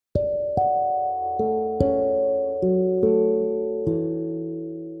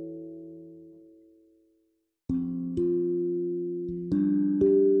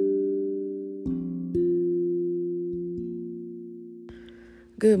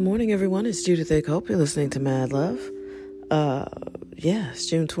Good morning, everyone. It's Judith A. Cope. You're listening to Mad Love. It's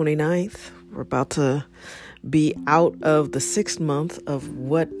June 29th. We're about to be out of the 6th month of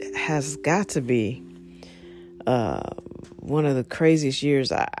what has got to be one of the craziest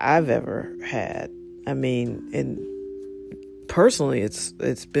years I've ever had. I mean, and personally, it's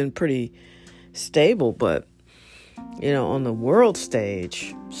been pretty stable, but on the world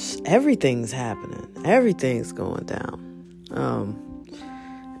stage, everything's happening. Everything's going down.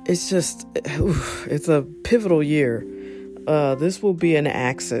 It's a pivotal year. This will be an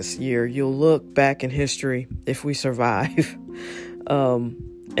access year. You'll look back in history if we survive,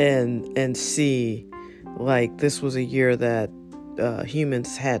 and see like this was a year that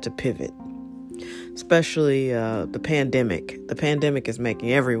humans had to pivot, especially the pandemic. The pandemic is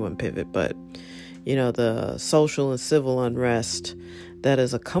making everyone pivot, but the social and civil unrest that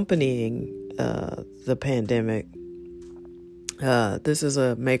is accompanying the pandemic. This is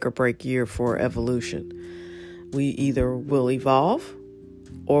a make or break year for evolution. We either will evolve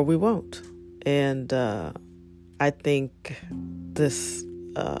or we won't. And I think this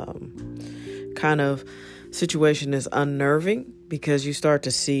kind of situation is unnerving because you start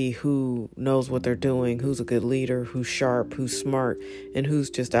to see who knows what they're doing, who's a good leader, who's sharp, who's smart, and who's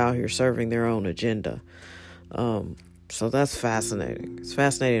just out here serving their own agenda. So that's fascinating. It's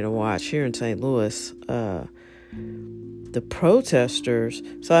fascinating to watch here in St. Louis. The protesters,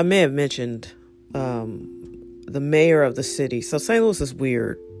 so I may have mentioned the mayor of the city. So St. Louis is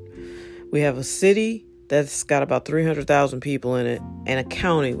weird. We have a city that's got about 300,000 people in it and a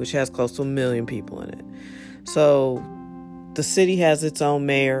county which has close to 1 million people in it. So the city has its own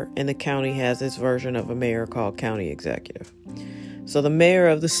mayor and the county has its version of a mayor called county executive. So the mayor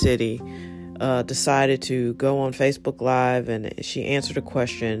of the city decided to go on Facebook Live and she answered a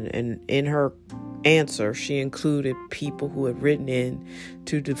question, and in her answer, she included people who had written in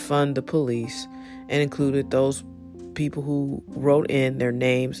to defund the police and included those people who wrote in their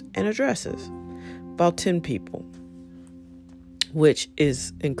names and addresses. About 10 people, which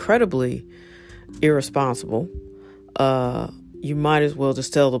is incredibly irresponsible. You might as well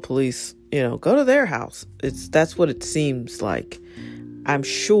just tell the police, go to their house. That's what it seems like. I'm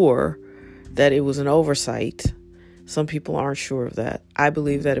sure that it was an oversight. Some people aren't sure of that. I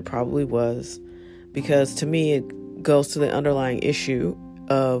believe that it probably was. Because to me, it goes to the underlying issue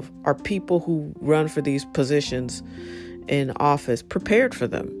of, are people who run for these positions in office prepared for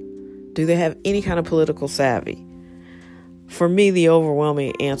them? Do they have any kind of political savvy? For me, the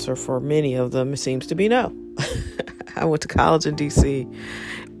overwhelming answer for many of them seems to be no. I went to college in D.C.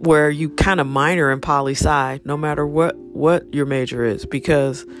 where you kind of minor in poli-sci no matter what your major is.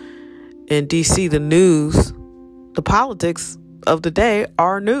 Because in D.C., the news, the politics of the day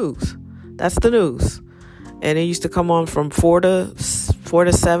are news. That's the news. And it used to come on from 4 to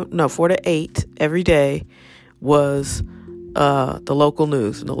 8 every day was the local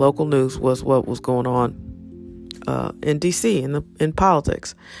news. And the local news was what was going on in D.C. in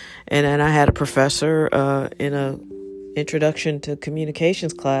politics. And then I had a professor in a introduction to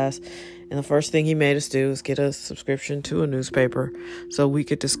communications class. And the first thing he made us do is get a subscription to a newspaper so we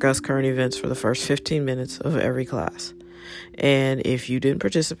could discuss current events for the first 15 minutes of every class. And if you didn't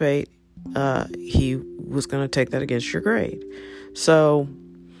participate, he was going to take that against your grade. So,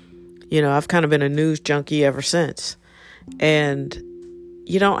 I've kind of been a news junkie ever since. And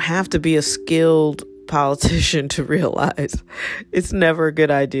you don't have to be a skilled politician to realize it's never a good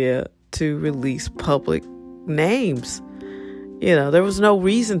idea to release public names. There was no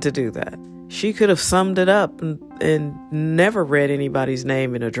reason to do that. She could have summed it up and never read anybody's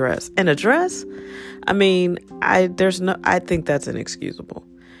name and address. An address? I mean, I think that's inexcusable.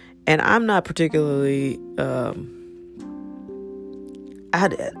 And I'm not particularly,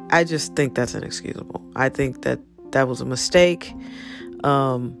 I just think that's inexcusable. I think that was a mistake.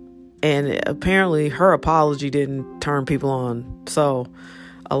 And apparently her apology didn't turn people on. So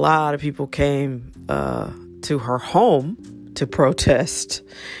a lot of people came to her home to protest.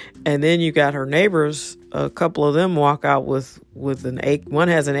 And then you got her neighbors, a couple of them walk out with one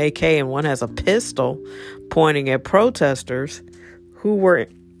has an AK and one has a pistol pointing at protesters who were,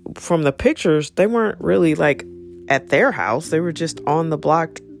 from the pictures, they weren't really like at their house. They were just on the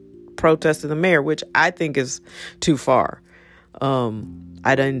block protesting the mayor, which I think is too far.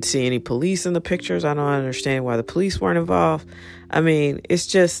 I didn't see any police in the pictures. I don't understand why the police weren't involved. I mean, it's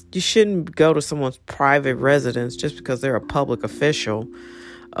just, you shouldn't go to someone's private residence just because they're a public official.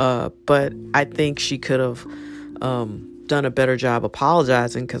 But I think she could have done a better job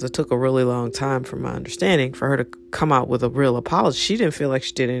apologizing, because it took a really long time, from my understanding, for her to come out with a real apology. She didn't feel like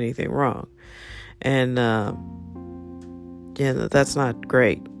she did anything wrong. And Yeah, that's not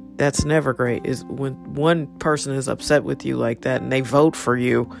great. That's never great. Is when one person is upset with you like that and they vote for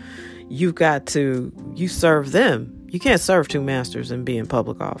you, you serve them. You can't serve two masters and be in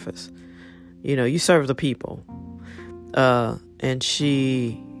public office. You serve the people. And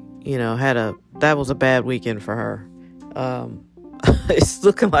she, that was a bad weekend for her. It's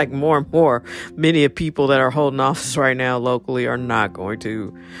looking like more and more, many of people that are holding office right now locally are not going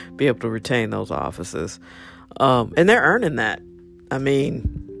to be able to retain those offices. And they're earning that. I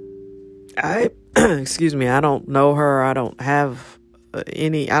mean, excuse me, I don't know her. I don't have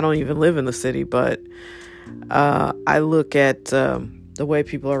I don't even live in the city, but I look at the way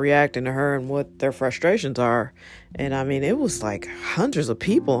people are reacting to her and what their frustrations are. And I mean, it was like hundreds of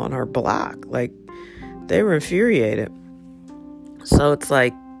people on her block. Like, they were infuriated. So it's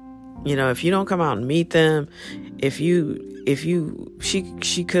like, if you don't come out and meet them, she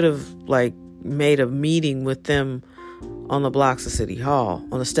could have like made a meeting with them on the blocks of City Hall,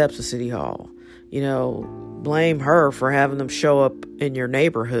 on the steps of City Hall. Blame her for having them show up in your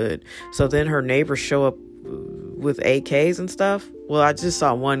neighborhood. So then her neighbors show up with AKs and stuff. Well, I just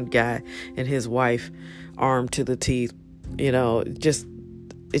saw one guy and his wife armed to the teeth. It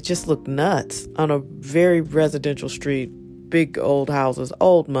just looked nuts on a very residential street, big old houses,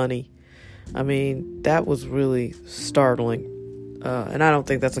 old money. I mean, that was really startling. And I don't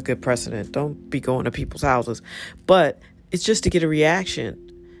think that's a good precedent. Don't be going to people's houses. But it's just to get a reaction.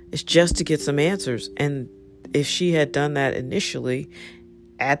 It's just to get some answers. And if she had done that initially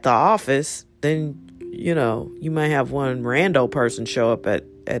at the office, then, you might have one rando person show up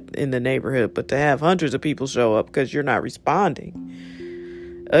in the neighborhood. But to have hundreds of people show up because you're not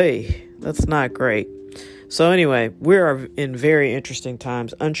responding, hey, that's not great. So anyway, we're in very interesting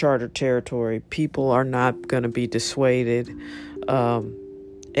times, uncharted territory. People are not going to be dissuaded.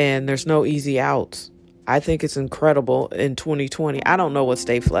 And there's no easy outs. I think it's incredible in 2020. I don't know what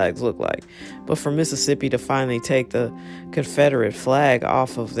state flags look like, but for Mississippi to finally take the Confederate flag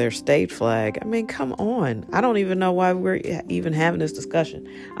off of their state flag, I mean, come on. I don't even know why we're even having this discussion.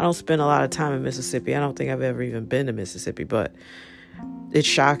 I don't spend a lot of time in Mississippi. I don't think I've ever even been to Mississippi, but it's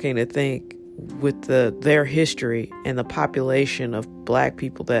shocking to think with their history and the population of black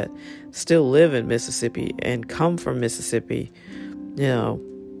people that still live in Mississippi and come from Mississippi,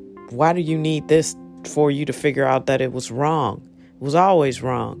 why do you need this for you to figure out that it was wrong? It was always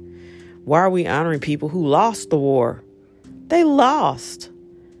wrong. Why are we honoring people who lost the war? They lost.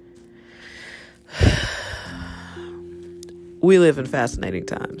 We live in fascinating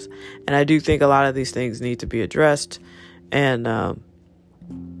times. And I do think a lot of these things need to be addressed. And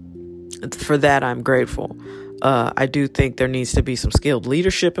for that, I'm grateful. I do think there needs to be some skilled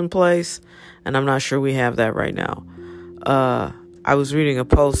leadership in place. And I'm not sure we have that right now. I was reading a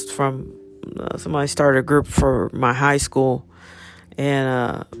post from somebody started a group for my high school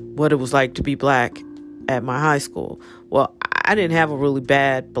and what it was like to be black at my high school. Well, I didn't have a really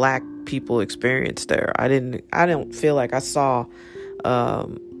bad black people experience there. I don't feel like I saw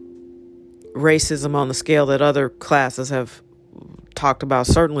racism on the scale that other classes have talked about.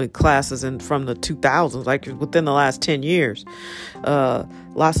 Certainly classes from the 2000s, like within the last 10 years.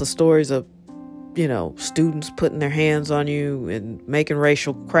 Lots of stories of students putting their hands on you and making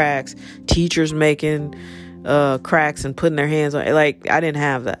racial cracks, teachers making cracks and putting their hands on. Like, I didn't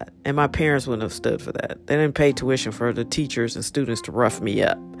have that, and my parents wouldn't have stood for that. They didn't pay tuition for the teachers and students to rough me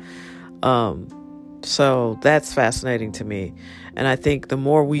up. So that's fascinating to me, and I think the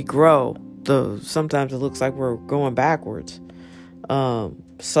more we grow, sometimes it looks like we're going backwards.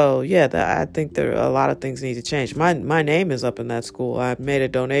 So yeah, I think there are a lot of things need to change. My name is up in that school. I made a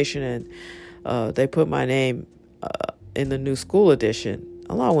donation and they put my name in the new school edition,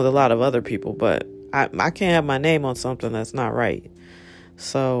 along with a lot of other people. But I can't have my name on something that's not right.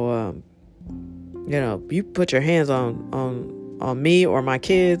 So, you put your hands on me or my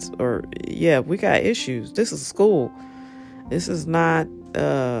kids, or we got issues. This is a school. This is not,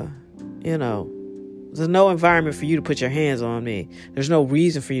 there's no environment for you to put your hands on me. There's no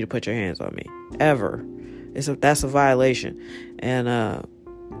reason for you to put your hands on me, ever. That's a violation. And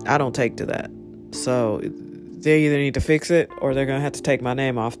I don't take to that. So they either need to fix it or they're going to have to take my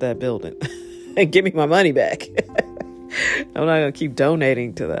name off that building and give me my money back. I'm not going to keep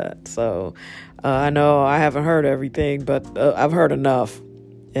donating to that. So I know I haven't heard everything, but I've heard enough,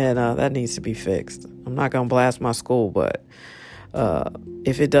 and that needs to be fixed. I'm not going to blast my school, but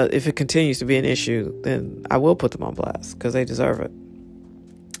if it continues to be an issue, then I will put them on blast because they deserve it.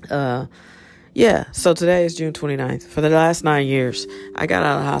 So today is June 29th. For the last 9 years, I got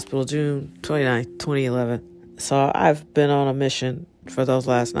out of the hospital June 29th, 2011. So I've been on a mission for those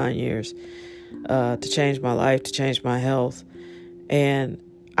last 9 years. to change my life, to change my health. And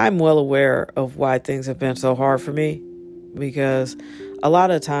I'm well aware of why things have been so hard for me, because a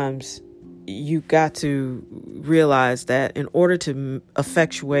lot of times you got to realize that in order to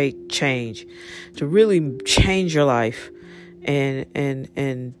effectuate change, to really change your life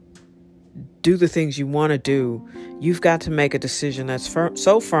and do the things you want to do, you've got to make a decision that's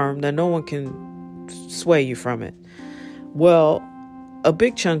so firm that no one can sway you from it. Well, a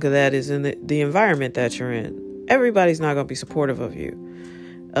big chunk of that is in the environment that you're in. Everybody's not going to be supportive of you.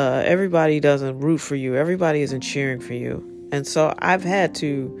 Everybody doesn't root for you. Everybody isn't cheering for you. And so I've had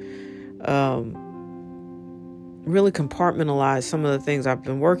to really compartmentalize some of the things I've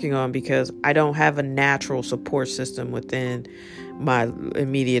been working on, because I don't have a natural support system within my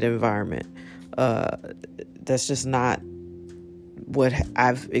immediate environment. That's just not what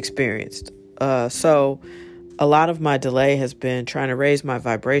I've experienced. So a lot of my delay has been trying to raise my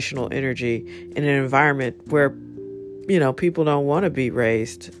vibrational energy in an environment where, people don't want to be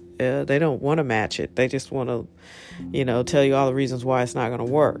raised. They don't want to match it. They just want to, tell you all the reasons why it's not going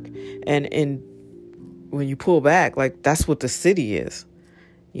to work. And when you pull back, like, that's what the city is.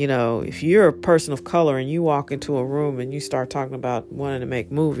 If you're a person of color and you walk into a room and you start talking about wanting to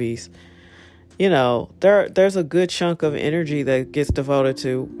make movies, there's a good chunk of energy that gets devoted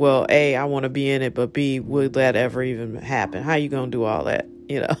to, well, A, I want to be in it, but B, would that ever even happen? How you going to do all that?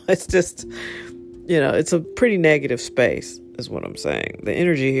 It's just, it's a pretty negative space is what I'm saying. The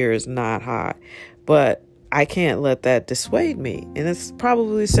energy here is not high, but I can't let that dissuade me. And it's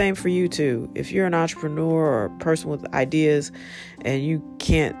probably the same for you too. If you're an entrepreneur or a person with ideas and you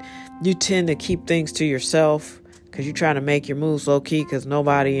tend to keep things to yourself because you're trying to make your moves low key because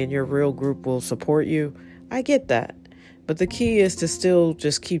nobody in your real group will support you. I get that. But the key is to still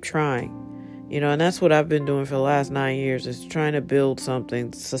just keep trying, and that's what I've been doing for the last 9 years, is trying to build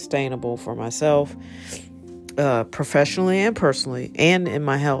something sustainable for myself, professionally and personally, and in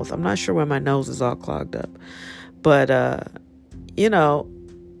my health. I'm not sure why my nose is all clogged up, but,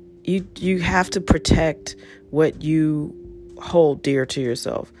 you have to protect what you hold dear to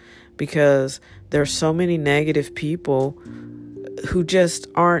yourself, because there's so many negative people who just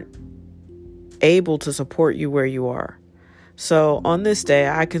aren't able to support you where you are. So on this day,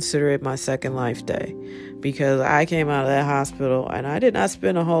 I consider it my second life day, because I came out of that hospital and I did not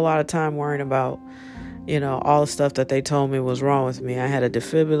spend a whole lot of time worrying about, all the stuff that they told me was wrong with me. I had a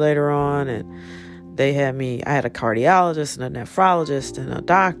defibrillator on, and I had a cardiologist and a nephrologist and a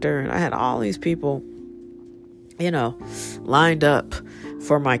doctor, and I had all these people, lined up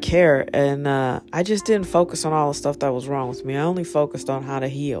for my care. And I just didn't focus on all the stuff that was wrong with me. I only focused on how to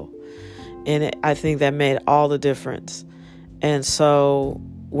heal. And I think that made all the difference. And so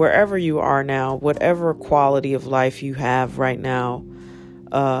wherever you are now, whatever quality of life you have right now,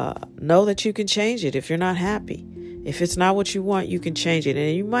 know that you can change it if you're not happy. If it's not what you want, you can change it.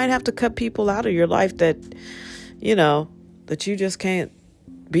 And you might have to cut people out of your life that you just can't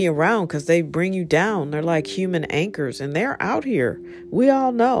be around because they bring you down. They're like human anchors, and they're out here. We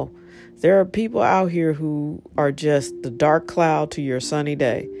all know there are people out here who are just the dark cloud to your sunny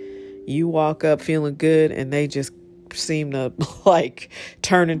day. You walk up feeling good and they just seem to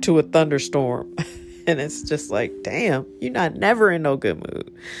turn into a thunderstorm. And it's just like, damn, you're never in no good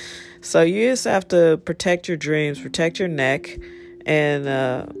mood. So you just have to protect your dreams, protect your neck,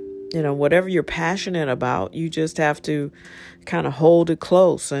 and, whatever you're passionate about, you just have to kind of hold it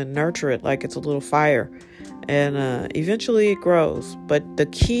close and nurture it like it's a little fire. And eventually it grows. But the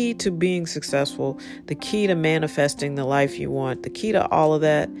key to being successful, the key to manifesting the life you want, the key to all of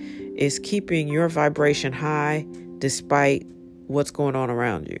that is keeping your vibration high despite what's going on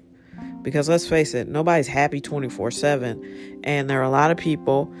around you. Because let's face it, nobody's happy 24/7. And there are a lot of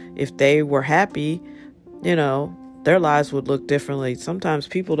people, if they were happy, their lives would look differently. Sometimes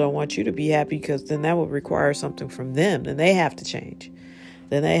people don't want you to be happy because then that would require something from them. Then they have to change.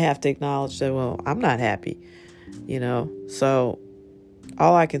 Then they have to acknowledge that, well, I'm not happy, So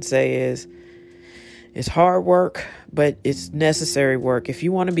all I can say is it's hard work, but it's necessary work. If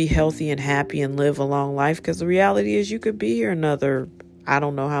you want to be healthy and happy and live a long life, because the reality is you could be here another, I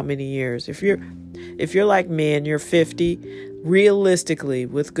don't know how many years. If you're like me and you're 50, realistically,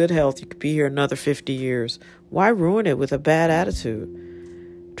 with good health, you could be here another 50 years. Why ruin it with a bad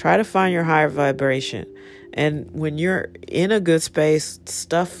attitude? Try to find your higher vibration. And when you're in a good space,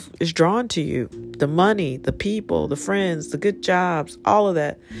 stuff is drawn to you. The money, the people, the friends, the good jobs, all of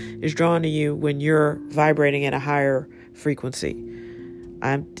that is drawn to you when you're vibrating at a higher frequency.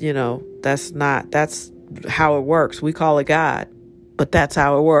 That's how it works. We call it God, but that's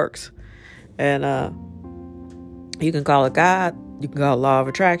how it works. And you can call it God, You can call it law of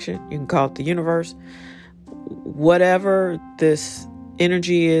attraction. You can call it the universe. Whatever this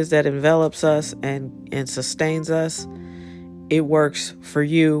energy is that envelops us and sustains us, it works for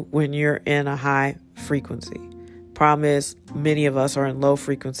you when you're in a high frequency. Problem is, many of us are in low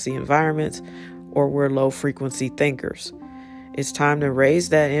frequency environments, or we're low frequency thinkers. It's time to raise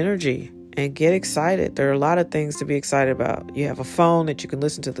that energy and get excited. There are a lot of things to be excited about. You have a phone that you can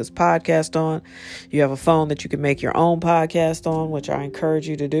listen to this podcast on. You have a phone that you can make your own podcast on, which I encourage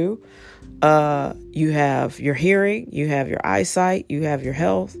you to do. You have your hearing, you have your eyesight, you have your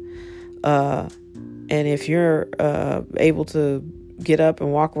health. And if you're able to get up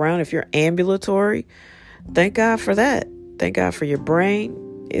and walk around, if you're ambulatory, thank God for that. Thank God for your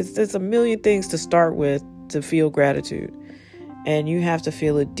brain. There's a million things to start with to feel gratitude. And you have to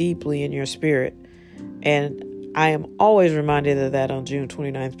feel it deeply in your spirit. And I am always reminded of that on June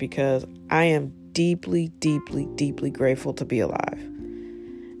 29th because I am deeply, deeply, deeply grateful to be alive.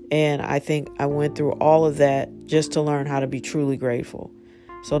 And I think I went through all of that just to learn how to be truly grateful.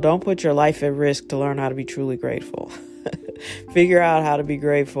 So don't put your life at risk to learn how to be truly grateful. Figure out how to be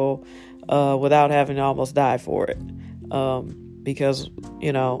grateful without having to almost die for it. Because,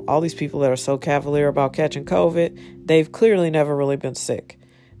 all these people that are so cavalier about catching COVID, they've clearly never really been sick.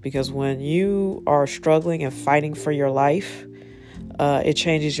 Because when you are struggling and fighting for your life, it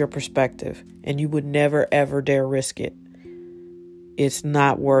changes your perspective. And you would never, ever dare risk it. It's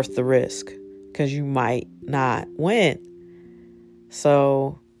not worth the risk because you might not win.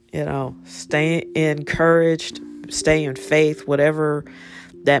 So, stay encouraged, stay in faith, whatever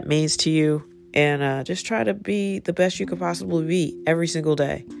that means to you. And just try to be the best you could possibly be every single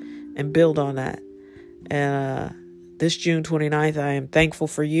day and build on that. And this June 29th, I am thankful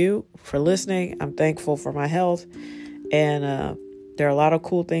for you for listening. I'm thankful for my health. And there are a lot of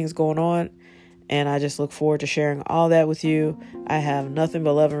cool things going on. And I just look forward to sharing all that with you. I have nothing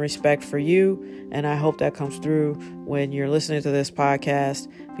but love and respect for you. And I hope that comes through when you're listening to this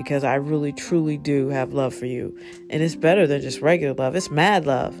podcast, because I really, truly do have love for you. And it's better than just regular love. It's mad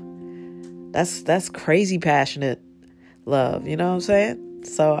love. That's crazy passionate love. You know what I'm saying?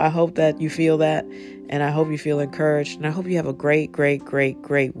 So I hope that you feel that. And I hope you feel encouraged. And I hope you have a great, great, great,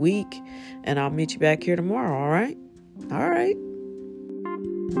 great week. And I'll meet you back here tomorrow. All right? All right.